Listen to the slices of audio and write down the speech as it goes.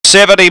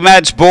70,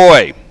 Match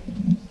Boy.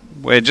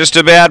 We're just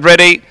about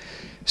ready.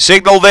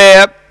 Signal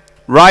there.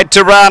 Right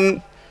to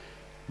run.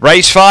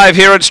 Race 5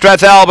 here at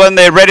Strathalbyn.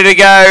 They're ready to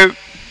go.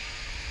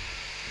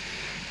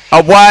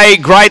 Away,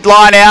 great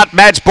line out.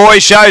 Match Boy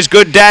shows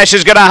good dash,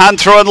 is going to hunt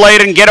through and lead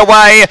and get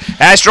away.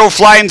 Astral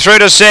Flame through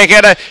to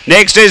second.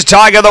 Next is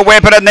Tiger the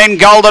Weapon and then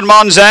Golden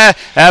Monza.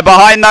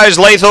 Behind those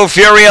Lethal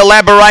Fury,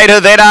 Elaborator,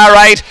 then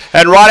R8.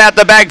 And right out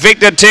the back,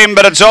 Victor Tim,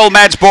 but it's all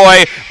Match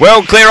Boy.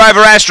 Well clear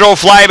over Astral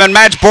Flame and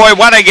Match Boy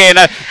won again.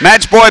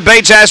 Match Boy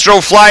beats Astral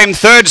Flame.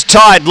 Third's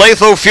tight.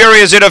 Lethal Fury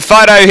is in a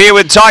photo here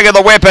with Tiger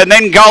the Weapon,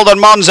 then Golden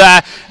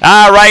Monza.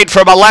 R8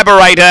 from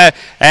Elaborator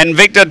and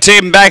Victor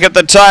Tim back at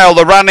the tail.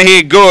 The run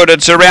here good.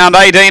 It's around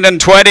 18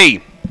 and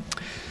 20.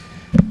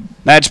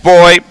 Match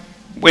Boy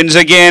wins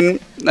again.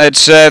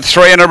 It's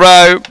 3 in a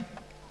row.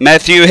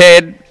 Matthew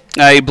Head,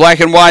 a black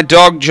and white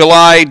dog,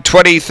 July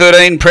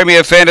 2013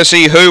 Premier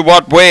Fantasy Who,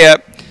 What, Where.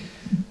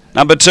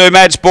 Number 2,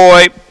 Match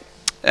Boy,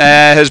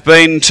 has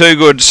been too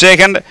good.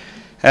 Second,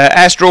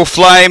 Astral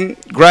Flame,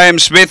 Graham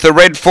Smith, the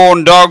Red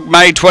Fawn dog,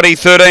 May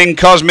 2013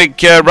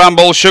 Cosmic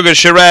Rumble, Sugar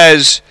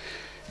Shiraz.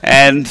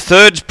 And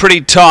third's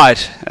pretty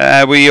tight.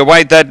 We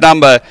await that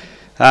number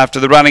after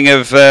the running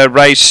of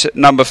race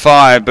number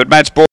 5. But Match Boy